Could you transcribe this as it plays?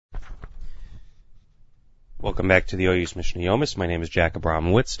Welcome back to the Oyus Mishnah Yomis. My name is Jack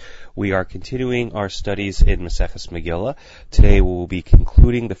Abramowitz. We are continuing our studies in Maseches Megillah. Today we will be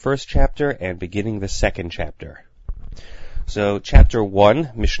concluding the first chapter and beginning the second chapter. So, chapter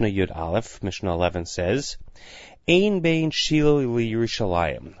 1, Mishnah Yud Aleph, Mishnah 11 says, Ein Bein Shiloh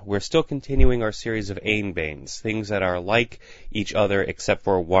Yerushalayim. We're still continuing our series of Ein Beins, things that are like each other except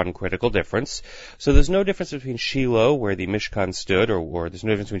for one critical difference. So there's no difference between Shiloh, where the Mishkan stood, or there's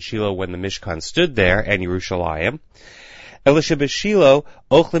no difference between Shiloh when the Mishkan stood there, and Yerushalayim. Elisha b'Shiloh,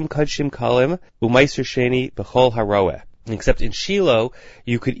 Ochlim Kadshim Kalim, Umaiser Sheni B'chol Haroeh. Except in Shiloh,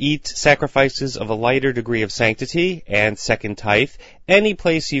 you could eat sacrifices of a lighter degree of sanctity and second tithe, any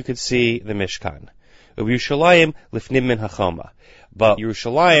place you could see the Mishkan. Yerushalayim lifnim min hachoma. But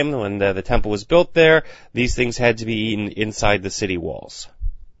Yerushalayim, when the temple was built there, these things had to be eaten inside the city walls.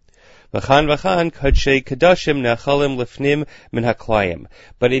 V'chan v'chan kadshei kadashim nechalim lifnim min haklayim.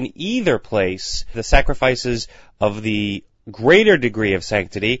 But in either place, the sacrifices of the greater degree of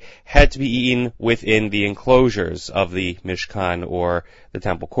sanctity had to be eaten within the enclosures of the Mishkan or the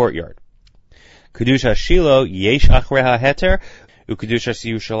temple courtyard. Kedusha Shiloh yesh achreha heter, ukedusha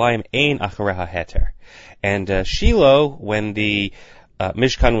Yerushalayim ein achreha heter. And Shiloh, when the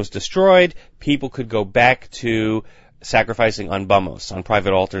Mishkan was destroyed, people could go back to sacrificing on bamos, on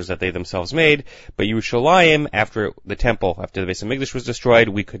private altars that they themselves made. But Yerushalayim, after the temple, after the Beis HaMikdash was destroyed,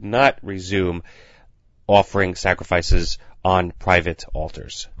 we could not resume offering sacrifices on private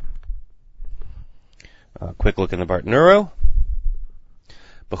altars. Quick look in the Bartanuro.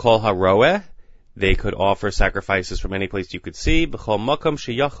 B'chol haroeh, they could offer sacrifices from any place you could see. B'chol makam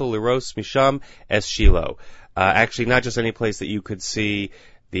sheyachol liros misham es Shiloh. Actually, not just any place that you could see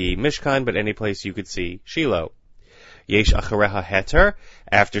the Mishkan, but any place you could see Shiloh. Yesh achareha heter.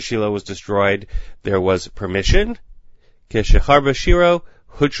 After Shiloh was destroyed, there was permission. Keshechar b'shiro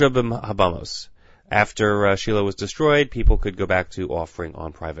hutra b'habamos. After Shiloh was destroyed, people could go back to offering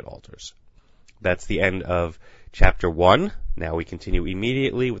on private altars. That's the end of chapter 1. Now we continue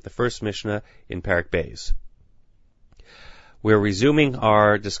immediately with the first Mishnah in Parak Beis. We're resuming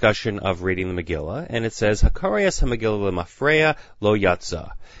our discussion of reading the Megillah, and it says, Hakarayas HaMegillah Lemafreya Lo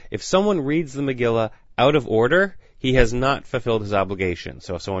Yatza. If someone reads the Megillah out of order, he has not fulfilled his obligation.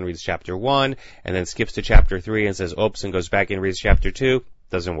 So if someone reads chapter 1 and then skips to chapter 3 and says, oops, and goes back and reads chapter 2,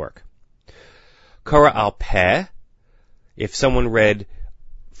 doesn't work. Kara al peh, if someone read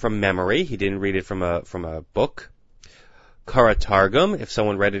from memory, he didn't read it from a book. Kara targum, if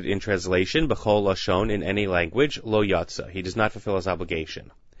someone read it in translation, b'chol lashon, in any language, lo yatza, he does not fulfill his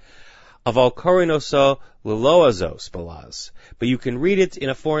obligation. Aval korinoso liloazos balaz, but you can read it in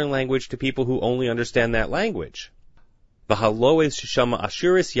a foreign language to people who only understand that language. V'haloes sheshama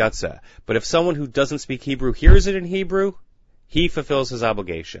ashuris yatza, but if someone who doesn't speak Hebrew hears it in Hebrew, he fulfills his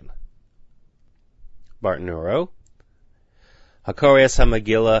obligation. Bartanuro. Hakoreas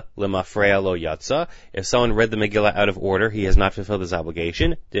HaMegillah Lemafreya Lo Yatza. If someone read the Megillah out of order, he has not fulfilled his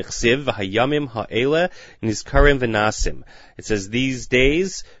obligation. Dichsiv v'hayamim ha'ele nizkarim v'nasim. It says, these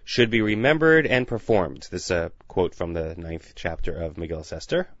days should be remembered and performed. This is a quote from the 9th chapter of Megillah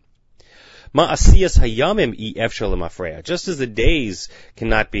Esther. Ma'asiyas hayamim efshar lemafreya. Just as the days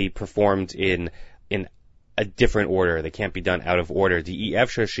cannot be performed in a different order. They can't be done out of order. For example,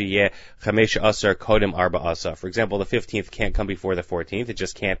 the 15th can't come before the 14th. It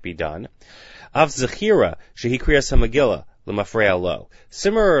just can't be done.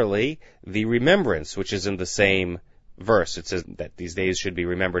 Similarly, the remembrance, which is in the same verse, it says that these days should be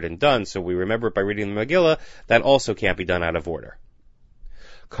remembered and done, so we remember it by reading the Megillah, that also can't be done out of order.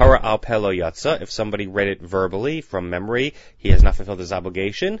 Kara al pelo yatsa, if somebody read it verbally from memory, he has not fulfilled his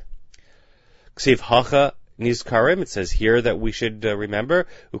obligation. Ksiv hacha nizkarim, it says here that we should remember.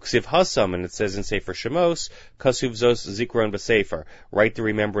 Uksiv hasam, and it says in Sefer Shemos, kasuv zos zikron b'sefer, write the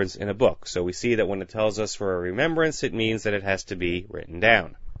remembrance in a book. So we see that when it tells us for a remembrance, it means that it has to be written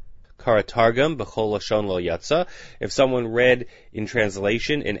down. Kara targum b'chol lashon lo yatsa, if someone read in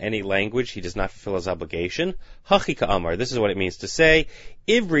translation in any language, he does not fulfill his obligation. Hachi ka'amar, this is what it means to say,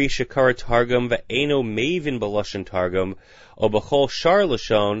 ivri shekara targum ve'eno mevin b'lashon targum, o b'chol shar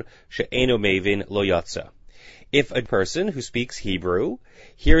lashon she'eno mevin lo yatsa. If a person who speaks Hebrew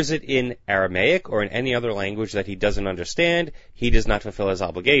hears it in Aramaic or in any other language that he doesn't understand, he does not fulfill his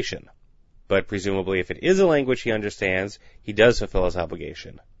obligation. But presumably if it is a language he understands, he does fulfill his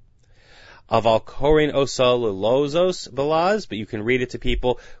obligation. Aval korin osal lozos balaz, but you can read it to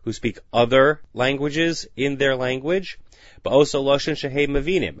people who speak other languages in their language. But also loshen shehei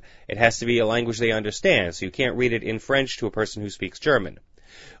mavinim. It has to be a language they understand, so you can't read it in French to a person who speaks German.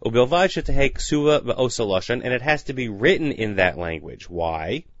 Ubilvad shetehei ksuva v'osa lashon, and it has to be written in that language.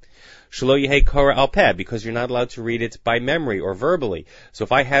 Why? Shelo yehei kora al peh, because you're not allowed to read it by memory or verbally. So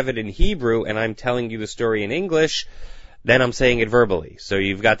if I have it in Hebrew and I'm telling you the story in English, then I'm saying it verbally. So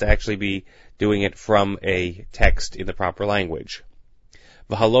you've got to actually be doing it from a text in the proper language.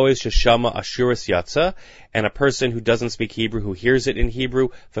 V'halois sheshama ashuras yatsa, and a person who doesn't speak Hebrew, who hears it in Hebrew,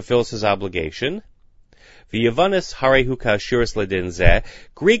 fulfills his obligation. V'yavanis harehu ka'ashuras ledin zeh.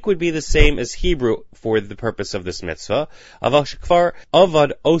 Greek would be the same as Hebrew for the purpose of this mitzvah. Aval shekvar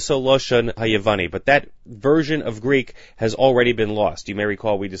avad osa loshan hayavani. But that version of Greek has already been lost. You may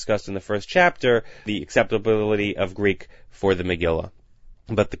recall we discussed in the first chapter the acceptability of Greek for the Megillah.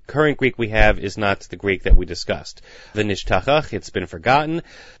 But the current Greek we have is not the Greek that we discussed. V'nishtachach, it's been forgotten.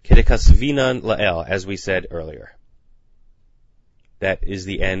 Kedekasvinan la'el, as we said earlier. That is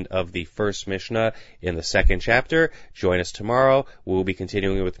the end of the first Mishnah in the second chapter. Join us tomorrow. We will be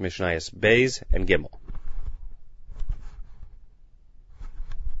continuing with Mishnayos Beis and Gimel.